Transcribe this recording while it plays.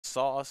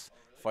Sauce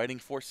fighting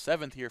for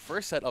 7th here.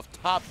 First set of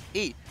top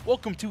 8.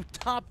 Welcome to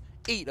top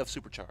 8 of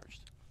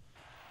Supercharged.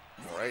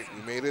 All right,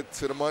 we made it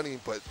to the money,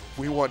 but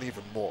we want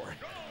even more.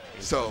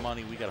 So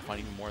money, we got to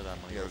find even more of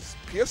that money. Yes,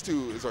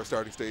 PS2 is our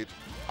starting stage.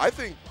 I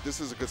think this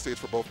is a good stage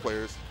for both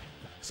players.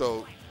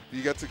 So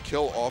you get to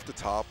kill off the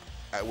top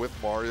with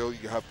Mario.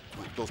 You have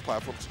those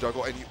platforms to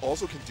juggle, and you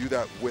also can do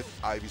that with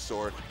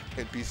Ivysaur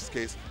in Beast's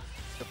case.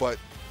 But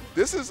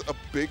this is a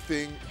big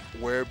thing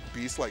where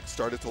Beast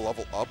started to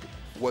level up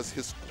was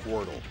his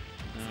Squirtle.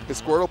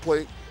 His Squirtle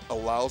play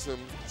allows him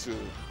to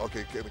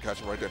get the catch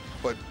him right there.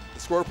 But the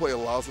Squirtle play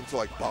allows him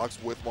to box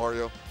with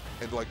Mario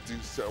and do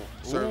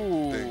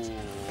certain things.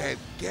 And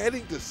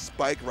getting the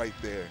spike right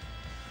there,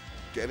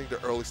 getting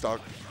the early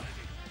stock.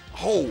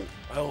 Oh,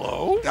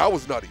 hello? That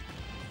was nutty.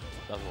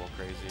 That was a little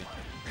crazy.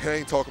 I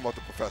ain't talking about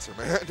the professor,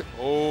 man.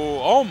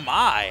 Oh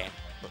my!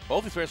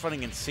 Both these players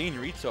fighting insane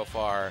reads so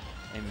far,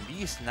 and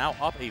Beast now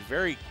up a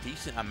very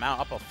decent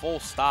amount, up a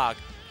full stock,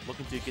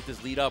 looking to get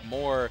this lead up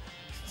more.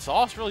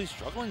 Sauce really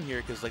struggling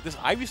here because this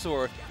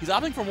Ivysaur, he's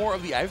opting for more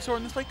of the Ivysaur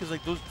in this fight because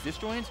those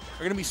disjoints are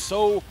going to be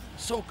so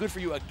good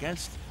for you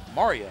against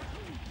Mario.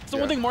 So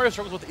one thing Mario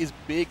struggles with is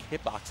big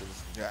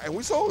hitboxes. Yeah, and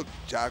we saw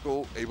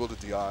Jackal able to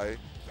DI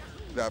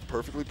that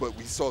perfectly, but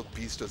we saw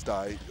Beast just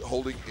die,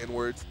 holding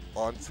inwards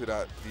onto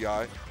that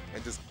DI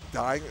and just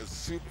dying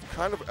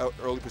kind of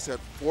early percent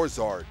for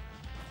Zard.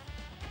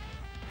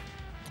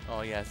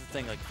 Oh yeah, it's the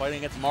thing, fighting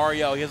against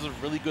Mario, he has a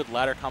really good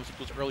ladder concept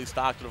with early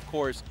stocks, but of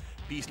course,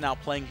 Beast now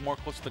playing more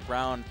close to the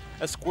ground.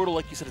 As Squirtle,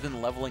 like you said, has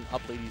been leveling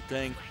up Lady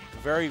Thing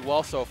very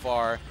well so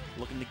far.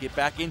 Looking to get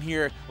back in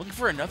here, looking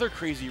for another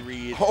crazy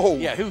read. Oh,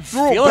 yeah, who's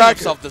feeling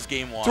himself this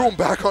game one. Threw him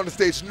back on the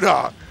stage.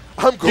 Nah,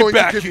 I'm going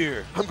back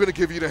here. I'm going to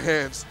give you the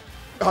hands.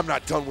 I'm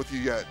not done with you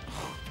yet.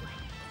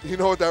 You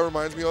know what that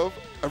reminds me of?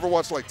 Ever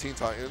watched Teen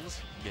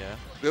Titans? Yeah.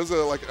 There's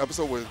an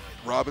episode where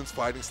Robin's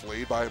fighting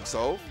Slade by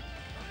himself,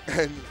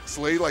 and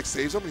Slade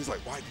saves him, and he's like,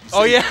 "Why did you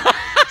save me?"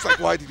 It's like,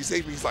 "Why did you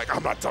save me?" He's like,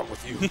 "I'm not done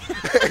with you."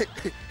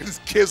 It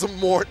just gives him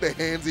the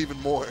hands even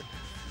more.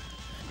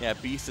 Yeah,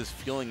 Beast is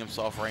feeling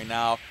himself right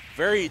now.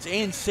 It's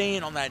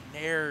insane on that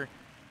nair,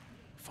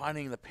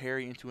 finding the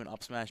parry into an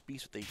up smash.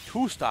 Beast with a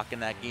 2-stock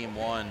in that game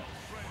one.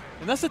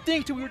 And that's the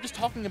thing, too. We were just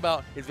talking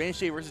about advantage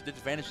day versus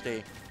disadvantage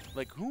day.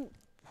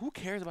 Who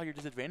cares about your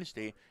disadvantage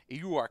day if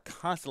you are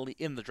constantly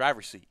in the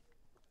driver's seat?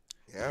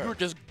 Yeah. You're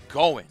just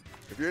going.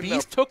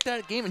 Beast took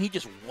that game and he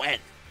just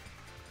went.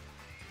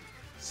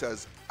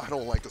 Says, I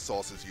don't like the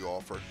sauces you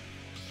offer.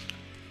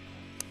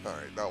 All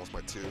right, that was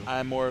my 2.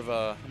 I'm more of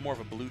a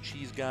blue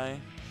cheese guy.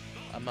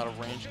 I'm not a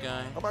ranch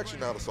guy. I'm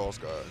actually not a sauce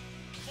guy.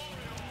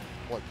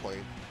 I'm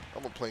plain.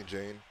 I'm a plain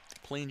Jane.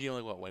 Plain Jane,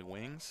 like what? Like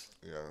wings?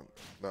 Yeah,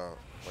 no,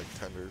 like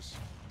tenders.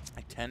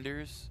 Like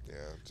tenders? Yeah,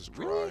 just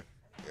dry. Really?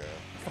 Yeah.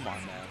 Come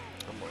on, man.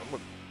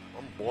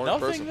 I'm a boring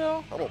Nothing, person.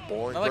 Though? I'm a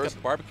boring not person. Like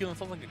a barbecue and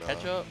something like a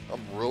ketchup?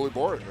 I'm really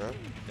boring, man.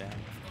 Damn.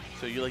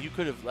 So you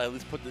could have at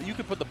least you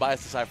could put the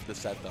bias aside for this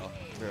set though.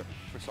 Yeah.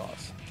 For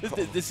sauce.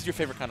 This is your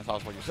favorite kind of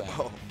sauce, what you're saying.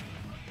 Oh.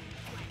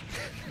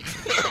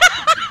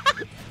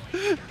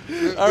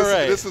 All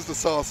right. This is the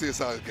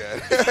sauciest I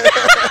get.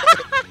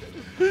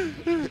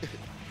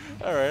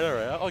 all right.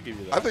 I'll give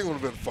you that. I think it would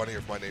have been funnier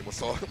if my name was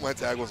Sauce. My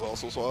tag was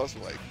also Sauce.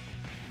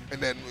 And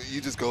then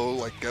you just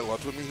go get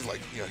lunch with me. He's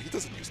like, yeah, he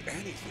doesn't use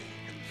anything.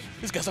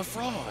 This guy's a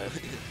fraud.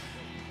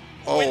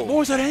 Oh. Wait, what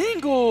was that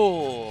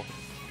angle?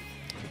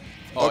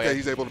 Oh, okay, yeah.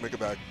 He's able to make it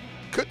back.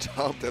 Good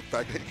job, that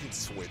fact that he can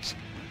switch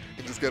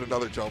and just get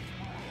another jump.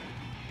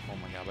 Oh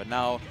my god, but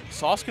now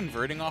Sauce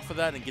converting off of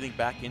that and getting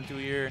back into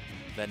here,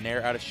 that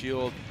nair out of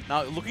shield.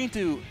 Now looking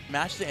to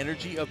match the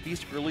energy of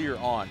Beast earlier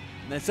on.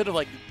 And instead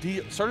of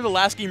he started the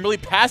last game really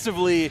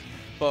passively,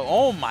 but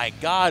oh my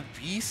god,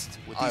 Beast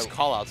with these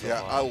callouts.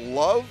 Yeah, I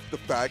love the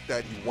fact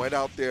that he went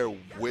out there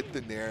with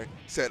the nair,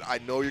 said, I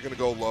know you're going to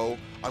go low.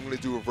 I'm going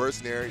to do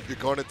reverse nair. You're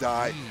going to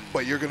die,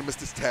 but you're going to miss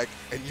this tech,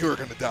 and you're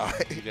going to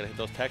die. You got to hit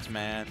those techs,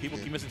 man. People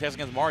keep missing techs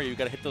against Mario. You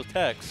got to hit those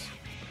techs.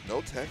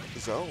 No tech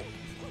zone.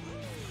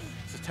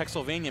 This is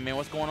Techsylvania, man.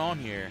 What's going on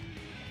here?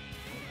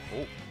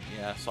 Oh,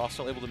 yeah. Sauce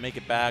still able to make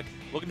it back.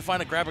 Looking to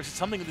find a grabber.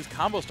 Something with this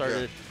combo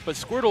started. Yeah. But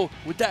Squirtle,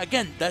 with that,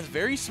 again, that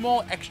very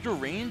small extra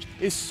range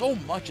is so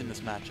much in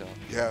this matchup.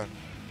 Yeah.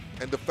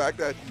 And the fact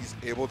that he's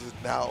able to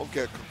now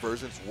get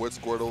conversions with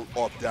Squirtle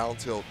off down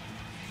tilt,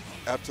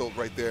 up tilt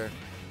right there,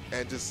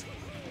 and just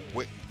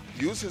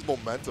use his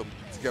momentum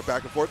to get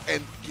back and forth,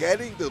 and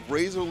getting the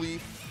Razor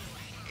Leaf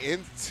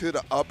into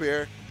the up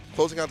air,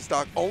 closing out the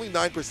stock, only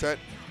 9%,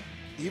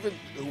 even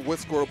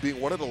with Squirtle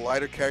being one of the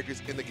lighter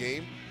characters in the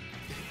game.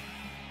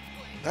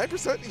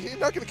 9%, you're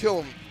not going to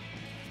kill him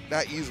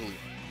that easily.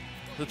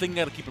 The thing you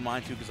got to keep in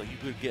mind, too, because you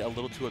could get a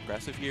little too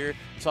aggressive here.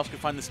 Sauce could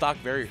find the stock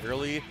very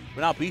early,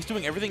 but now Beast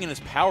doing everything in his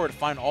power to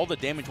find all the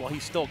damage while he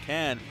still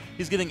can.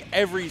 He's getting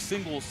every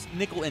single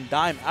nickel and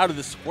dime out of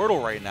this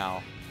Squirtle right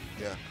now.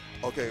 Yeah.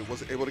 Okay,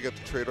 was able to get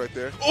the trade right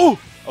there. Oh!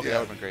 Okay, that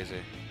would have been crazy.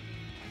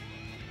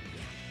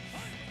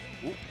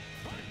 Ooh.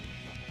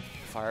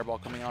 Fireball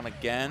coming on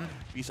again.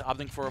 Beast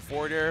opting for a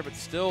forward air, but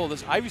still,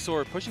 this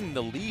Ivysaur pushing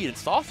the lead, and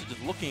Sauce is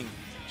just looking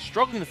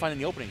struggling to find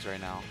any openings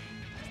right now.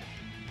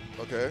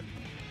 Okay.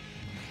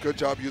 Good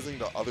job using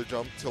the other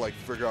jump to like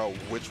figure out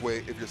which way,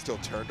 if you're still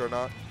turned or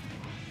not.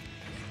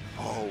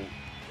 Oh,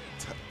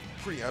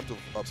 preemptive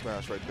up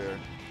smash right there.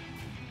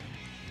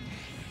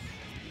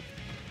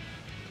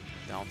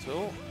 Down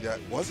tilt. Yeah,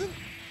 it wasn't?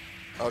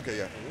 Okay,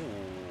 yeah.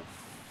 Ooh.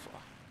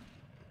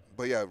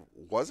 But yeah,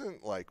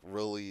 wasn't like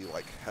really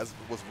like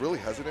was really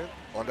hesitant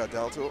on that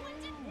down tilt,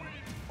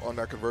 on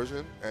that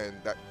conversion, and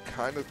that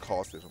kind of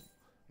costed him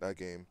that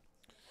game.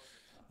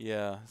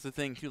 Yeah, that's the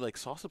thing too. Like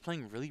Sauce is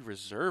playing really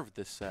reserved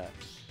this set.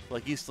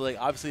 Like he's like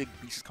obviously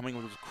he's coming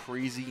with those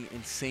crazy,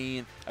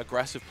 insane,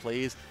 aggressive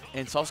plays,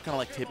 and Sauce kind of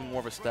like taking more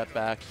of a step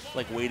back,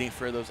 like waiting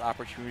for those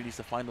opportunities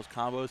to find those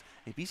combos.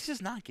 And BC's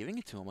just not giving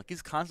it to him. Like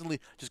he's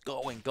constantly just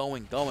going.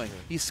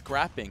 He's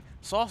scrapping.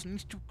 Sauce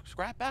needs to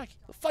scrap back,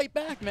 fight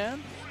back,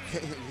 man.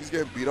 He's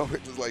getting beat up.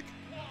 It's like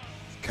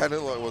kind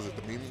of like, was it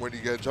the meme when you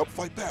get a jump?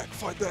 Fight back,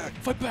 fight back,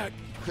 fight back.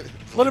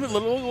 let him get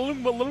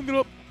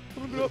up.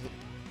 Let him get up.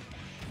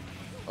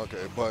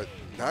 Okay, but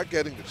not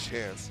getting the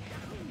chance.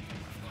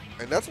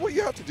 And that's what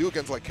you have to do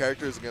against like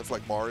characters against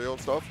like Mario and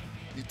stuff.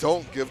 You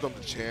don't give them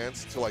the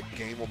chance to like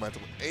gain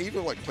momentum. And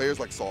even like players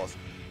like Sauce.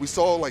 We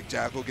saw like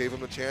Jackal gave him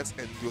the chance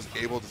and he was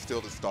able to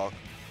steal the stock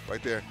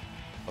right there.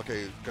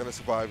 Okay, gonna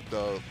survive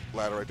the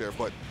ladder right there.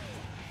 But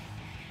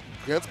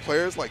against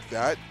players like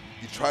that,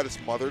 you try to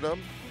smother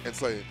them and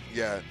say,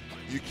 yeah,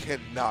 you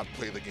cannot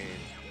play the game.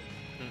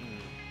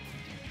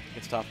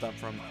 Can stop them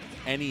from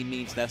any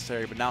means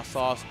necessary. But now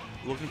Sauce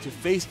looking to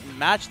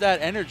match that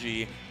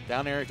energy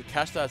down air to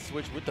catch that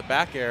switch with the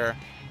back air.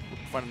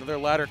 Find another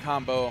ladder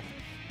combo.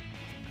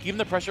 Keeping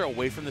the pressure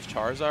away from this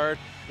Charizard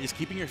and just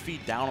keeping your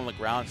feet down on the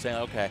ground, saying,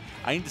 okay,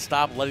 I need to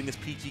stop letting this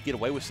PT get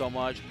away with so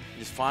much. And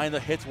just find the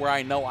hits where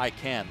I know I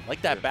can.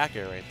 Like that back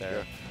air right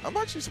there. Yeah. I'm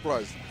actually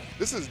surprised.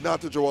 This is not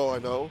the Joel I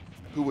know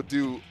who would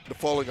do the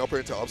falling up air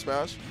into up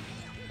smash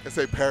and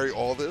say parry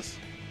all this.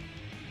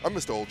 I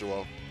miss the old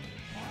Joel.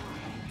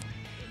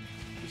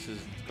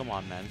 Come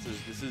on, man.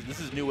 This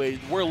is new age.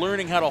 We're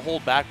learning how to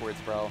hold backwards,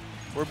 bro.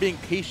 We're being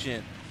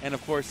patient, and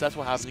of course, that's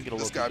what happens when you get a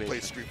little. This guy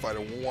played Street Fighter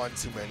one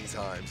too many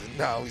times, and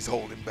now he's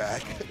holding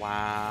back.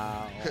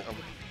 Wow.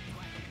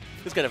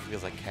 This guy definitely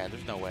feels like Cat.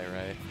 There's no way,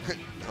 right?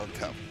 No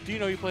doubt. Do you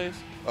know he plays?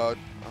 I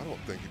don't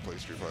think he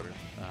plays Street Fighter.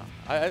 No.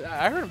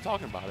 I heard him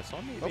talking about it, so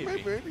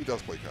maybe he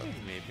does play Cat.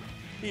 Maybe.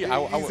 He's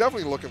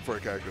definitely looking for a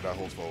character that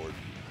holds forward.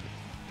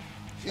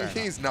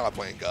 He's not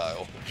playing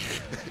Guile.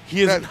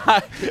 He is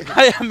not.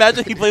 I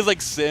imagine he plays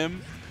like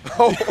Sim.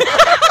 Oh.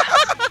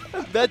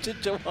 Imagine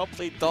Joel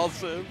played Doll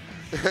Sim.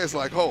 It's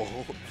like, oh,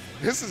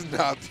 this is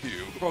not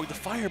you. Bro, the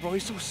fire, bro,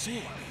 he's so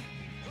sick.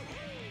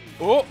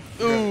 Oh,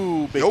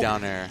 ooh, big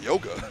down air.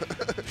 Yoga.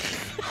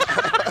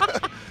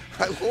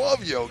 I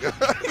love yoga.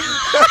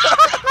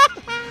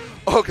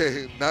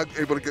 Okay, not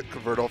able to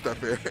convert off that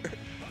fair.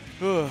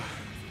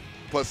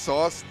 But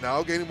Sauce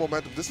now gaining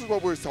momentum. This is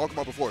what we were talking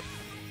about before.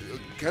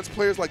 Against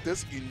players like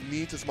this, you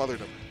need to smother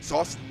them.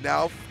 Sauce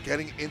now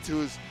getting into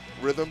his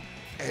rhythm,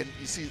 and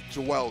you see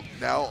Joel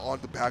now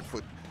on the back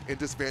foot in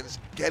disadvantage,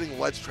 getting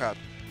ledge trapped,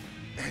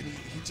 and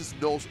he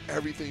just knows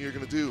everything you're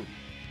going to do.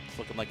 It's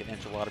looking like an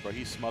enchilada, bro.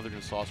 He's smothered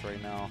in sauce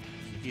right now.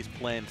 He's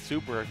playing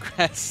super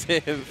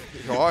aggressive.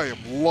 You know, I am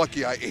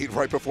lucky I ate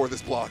right before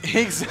this block.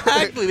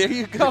 Exactly. There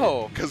you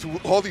go. Because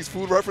all these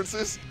food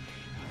references.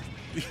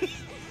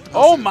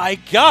 Oh, my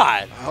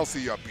God. I'll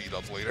see you at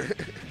beat-ups later.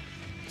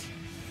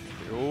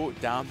 Oh,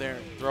 down there,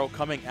 throw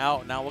coming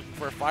out. Now looking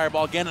for a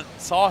fireball again. And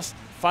Sauce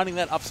finding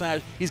that up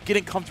smash. He's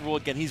getting comfortable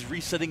again. He's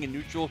resetting in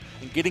neutral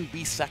and getting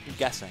Beast second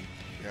guessing.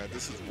 Yeah,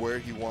 this is where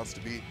he wants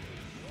to be.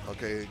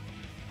 Okay,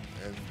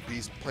 and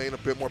Beast playing a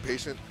bit more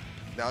patient.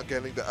 Now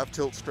getting the F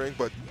tilt string,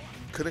 but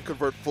couldn't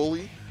convert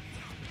fully.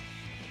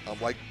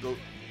 Like the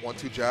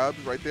 1-2 jabs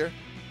right there.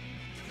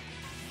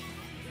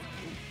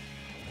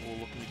 Oh,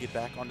 looking to get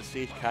back on the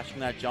stage, catching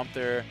that jump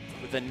there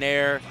with a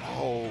nair.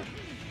 Oh,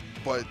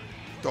 but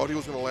thought he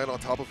was going to land on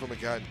top of him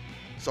again.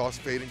 Sauce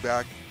fading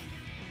back.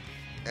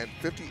 And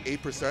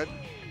 58%.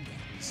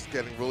 It's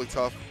getting really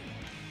tough.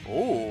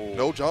 Oh.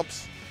 No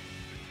jumps.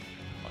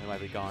 Oh, he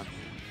might be gone.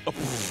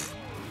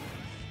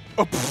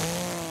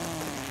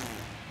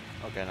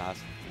 Okay,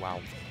 nice. Wow.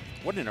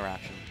 What an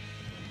interaction.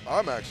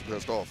 I'm actually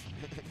pissed off.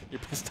 You're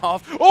pissed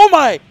off? Oh,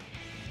 my!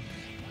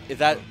 Is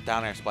that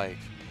down air spike?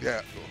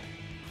 Yeah.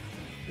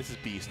 This is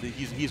Beast.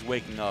 He's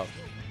waking up.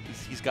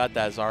 He's got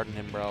that Zard in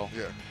him, bro.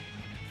 Yeah.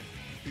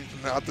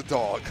 He's not the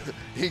dog.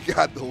 He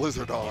got the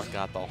lizard on. He's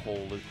got the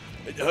whole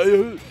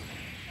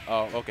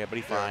oh, okay, but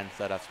he finds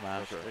that F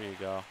smash. Okay. There you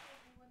go.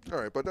 All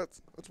right, but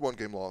that's one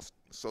game lost.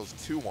 So it's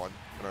 2-1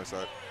 in our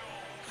set.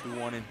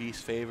 2-1 in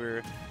Beast's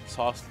favor.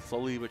 Sauce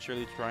slowly but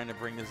surely trying to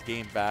bring this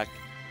game back.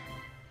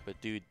 But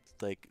dude,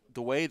 like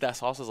the way that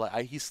Sauce is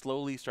like, he's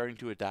slowly starting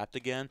to adapt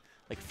again.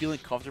 Like feeling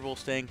comfortable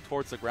staying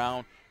towards the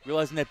ground,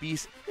 realizing that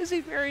Beast is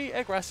a very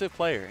aggressive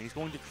player, and he's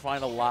going to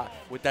find a lot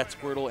with that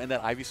Squirtle and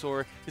that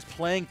Ivysaur. Just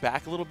playing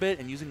back a little bit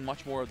and using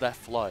much more of that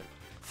Flood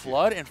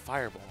and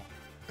Fireball.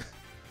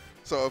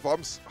 So if I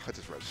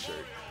just read a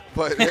shirt.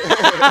 But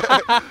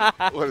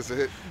what is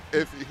it?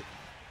 If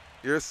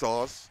you're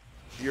Sauce,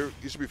 you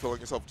should be filling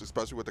yourself,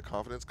 especially with the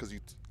confidence, because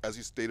as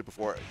you stated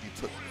before,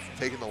 you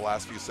taking the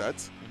last few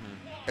sets,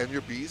 and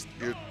you're Beast.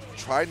 You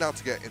try not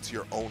to get into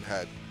your own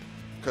head,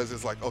 because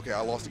it's like, okay,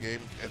 I lost a game.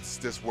 It's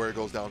this where it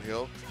goes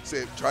downhill.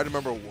 Try to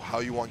remember how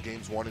you want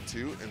games 1 and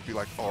 2, and be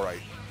like, all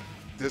right,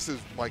 this is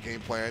my game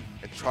plan,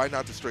 and try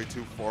not to stray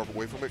too far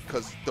away from it,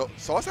 because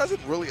Sauce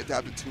hasn't really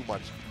adapted too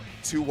much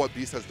to what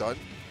Beast has done.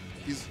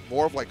 He's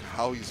more of like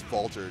how he's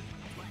faltered,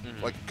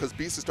 like because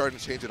Beast is starting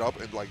to change it up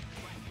and like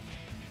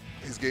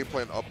his game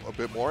plan up a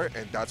bit more,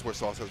 and that's where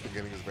Sauce has been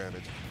getting his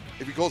advantage.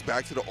 If he goes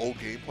back to the old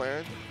game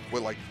plan,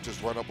 with like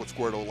just run up with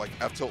Squirtle, like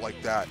F tilt like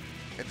that,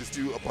 and just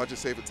do a bunch of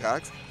safe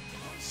attacks,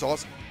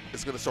 Sauce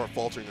is going to start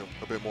faltering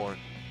a bit more.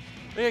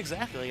 Yeah,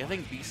 exactly. I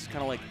think Beast is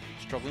kind of like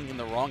struggling in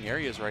the wrong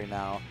areas right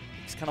now.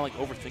 He's kind of like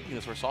overthinking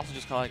this, where Sauce is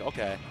just kind of like,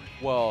 okay,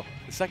 well,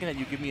 the second that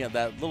you give me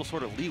that little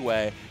sort of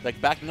leeway, like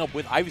backing up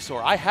with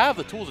Ivysaur, I have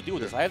the tools to deal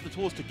with this. I have the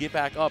tools to get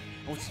back up.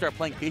 And once you start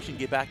playing patient,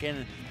 get back in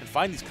and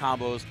find these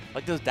combos,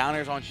 like those down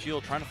airs on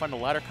shield, trying to find a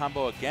ladder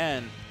combo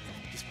again.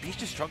 Beast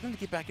just struggling to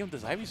get back in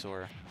with this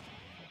Ivysaur.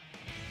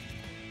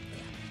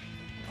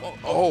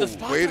 The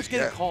spot dodge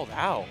getting called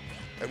out.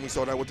 And we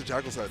saw that with the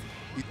Jackal's head.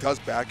 He does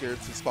back air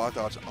to spot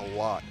dodge a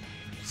lot.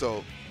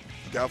 So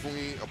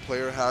definitely a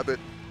player habit,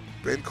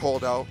 been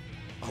called out.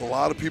 A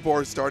lot of people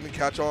are starting to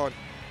catch on.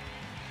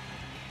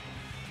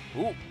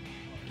 Ooh.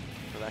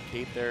 For that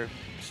cape there,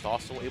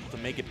 Sauce still able to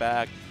make it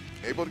back.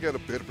 Able to get a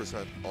bit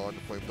percent on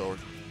the flamethrower.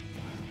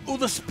 Ooh,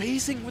 the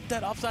spacing with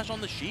that up smash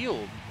on the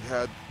shield.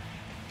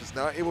 Just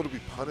not able to be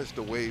punished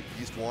the way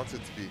Beast wants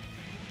it to be.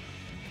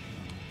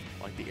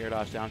 Like the air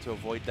dodge down to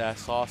avoid that.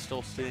 Sauce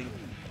still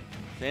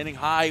standing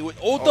high with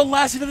the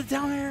last hit of the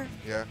down air.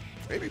 Yeah,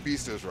 maybe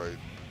Beast is right.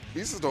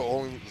 Beast is the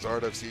only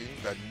Zard I've seen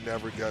that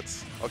never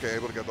gets,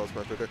 able to get those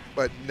right there,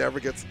 but never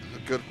gets a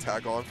good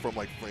attack on from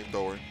like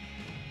flamethrower.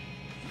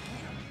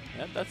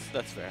 Yeah,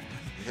 that's fair.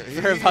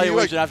 Fair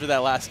evaluation after that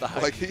last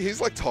stock. Like he's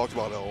like talked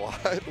about it a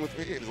lot with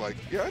me. He's like,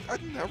 yeah, I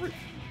never,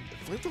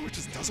 flamethrower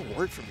just doesn't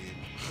work for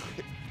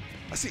me.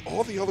 I see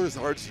all the other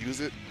Zards use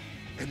it,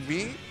 and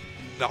me,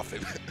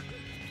 nothing.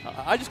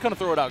 I just kind of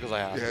throw it out because I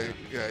have.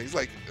 Yeah. He's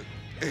like,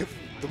 if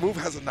the move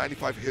has a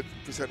 95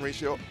 hit%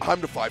 ratio, I'm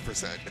the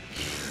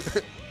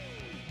 5%.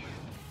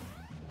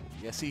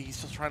 Yeah, see, he's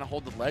just trying to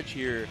hold the ledge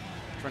here,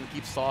 trying to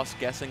keep Sauce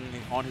guessing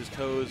on his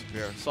toes.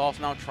 Yeah. Sauce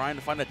now trying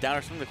to find a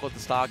downer, something to close the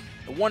stock.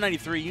 At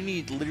 193, you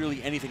need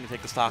literally anything to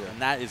take the stock,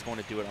 and that is going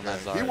to do it on that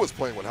Zard. He was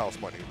playing with house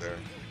money there,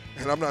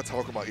 and I'm not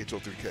talking about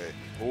HO3K.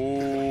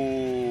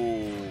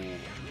 Oh.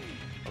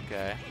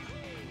 Okay.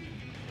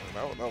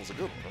 That was a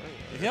good one,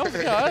 right? Yeah,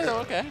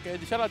 okay.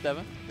 Shout out,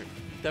 Devin.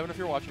 Devin, if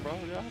you're watching, bro,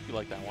 I hope you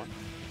like that one.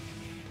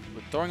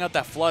 But throwing out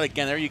that flood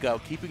again, there you go.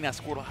 Keeping that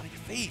Squirtle out of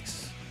your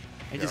face.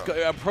 And just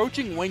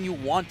approaching when you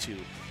want to.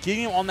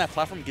 Getting him on that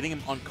platform, getting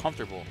him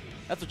uncomfortable.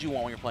 That's what you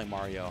want when you're playing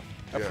Mario.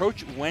 Yeah.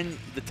 Approach when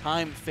the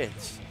time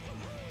fits.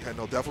 Yeah,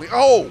 no, definitely.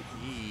 Oh!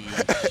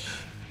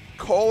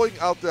 Calling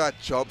out that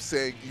jump,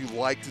 saying you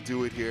like to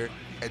do it here,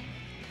 and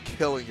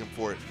killing him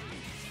for it.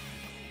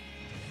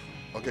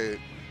 Okay,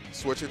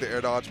 switching to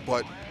air dodge,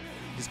 but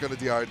he's going to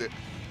DI it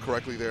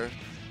correctly there.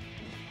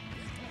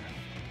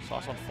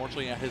 Sauce,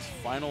 unfortunately, at his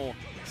final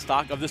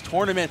stock of this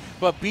tournament,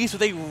 but Beast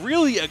with a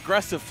really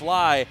aggressive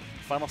fly.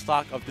 Final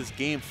stock of this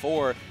Game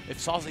 4. If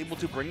Sauce is able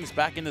to bring us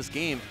back in this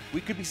game,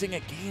 we could be seeing a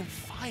Game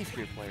 5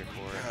 here, player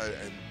for it.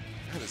 Yeah, and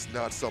that is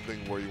not something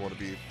where you want to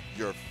be if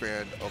you're a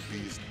fan of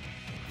Beast.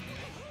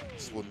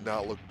 This will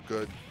not look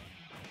good.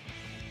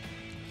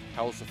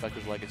 How will this affect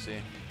his legacy?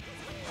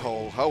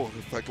 Oh, how will it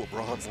affect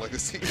LeBron's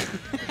legacy?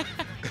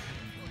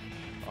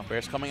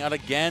 Bears coming out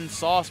again.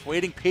 Sauce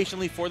waiting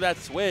patiently for that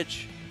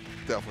switch.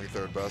 Definitely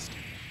third best.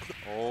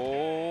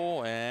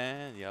 Oh,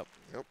 and yep.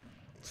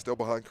 Still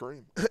behind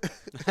Kareem.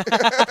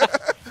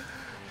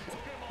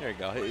 There you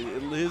go.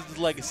 His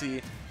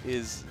legacy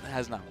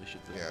has not really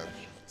shit to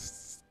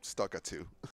stuck at 2.